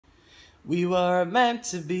We were meant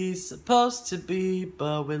to be, supposed to be,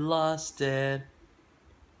 but we lost it.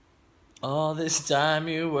 All this time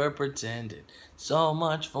you were pretending. So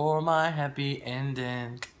much for my happy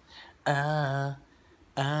ending. I'm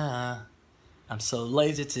so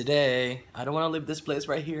lazy today. I don't want to leave this place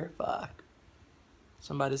right here. Fuck.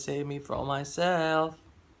 Somebody save me from myself.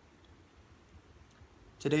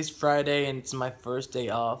 Today's Friday and it's my first day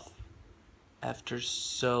off after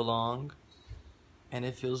so long. And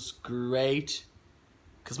it feels great.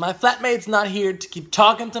 Because my flatmate's not here to keep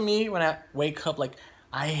talking to me when I wake up. Like,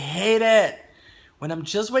 I hate it. When I'm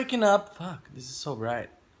just waking up. Fuck, this is so bright.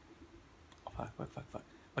 Fuck.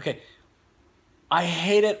 Okay. I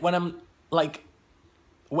hate it when I'm, like,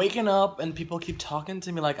 waking up and people keep talking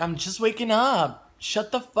to me like, I'm just waking up.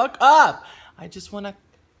 Shut the fuck up. I just want to,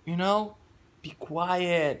 be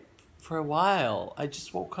quiet for a while. I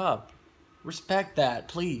just woke up. Respect that,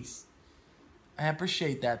 please. I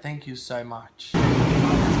appreciate that. Thank you so much. So,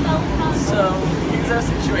 here's our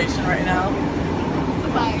situation right now.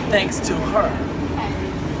 Thanks to her.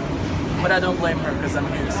 But I don't blame her because I'm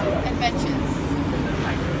here, so. Adventures.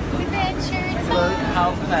 Look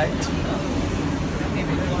how packed.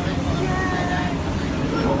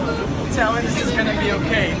 Tell me this is gonna be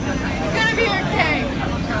okay. It's gonna be okay.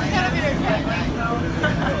 It's gonna be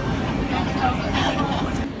okay.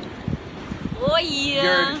 Oi!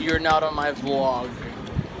 You're not on my vlog.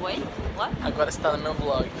 Oi? What? Agora você tá no meu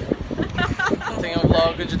vlog. Tem um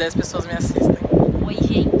vlog onde 10 pessoas me assistem. Oi,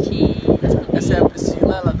 gente. Essa é a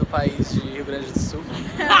Priscila, ela é do país de Rio Grande do Sul.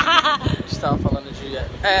 A gente tava falando de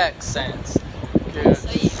accents. Isso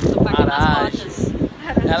aí, tô faca nas botas.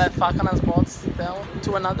 Ela é faca nas botas, então,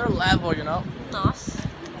 to another level, Nossa,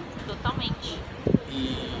 totalmente.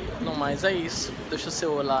 E no mais é isso. Deixa o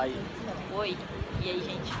seu olá aí. Oi. E aí,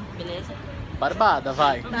 gente? Beleza? Barbada,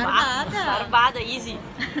 vai. Barbada, easy.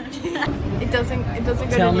 It doesn't go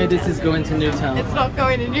Tell to me Newtown. this is going to Newtown. It's not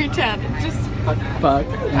going to Newtown. It just. Fuck.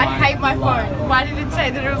 I hate my phone. Why did it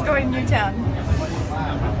say that it was going to Newtown?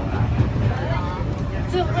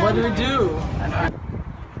 What do we do?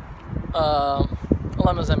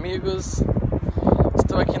 Olá, meus amigos.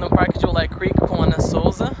 Estou aqui no parque de Olé Creek com Ana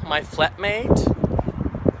Souza, my flatmate.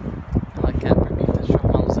 Ela quer por mim, deixa eu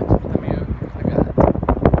arrumar a luz aqui, tá meio apagada.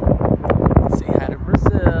 Say hi to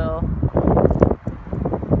Brazil.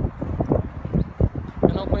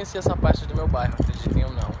 Eu não conhecia essa parte do meu bairro, acreditem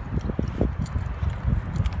ou não.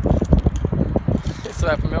 Isso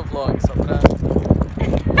vai pro meu vlog, só pra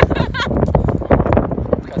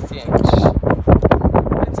ficar ciente.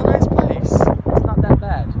 It's a nice place. It's not that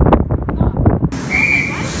bad.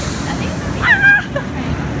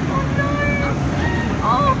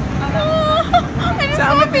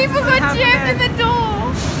 Tell me people got jammed in the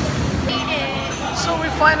door. So we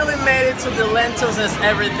finally made it to the Lentils and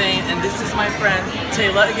everything, and this is my friend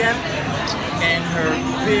Tayla again, and her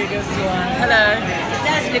biggest one. Hello.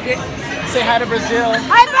 Say hi to Brazil.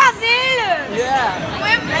 Hi, Brasil! Yeah.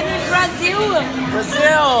 And Brasil!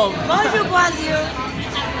 Brazil. Bonjour, Brasil!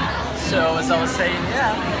 So as I was saying,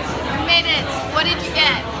 yeah, You made it. What did you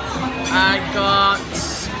get? I got,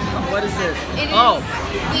 what is it? It is Oh,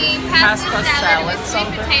 the pasta pasta salad, salad with sweet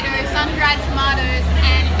something. potatoes, sun-dried tomatoes,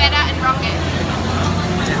 and feta and rocket.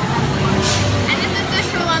 And this is the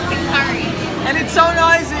Sri Lankan curry. and it's so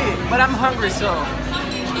noisy, but I'm hungry, so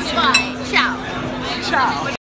Bye. Ciao. ciao.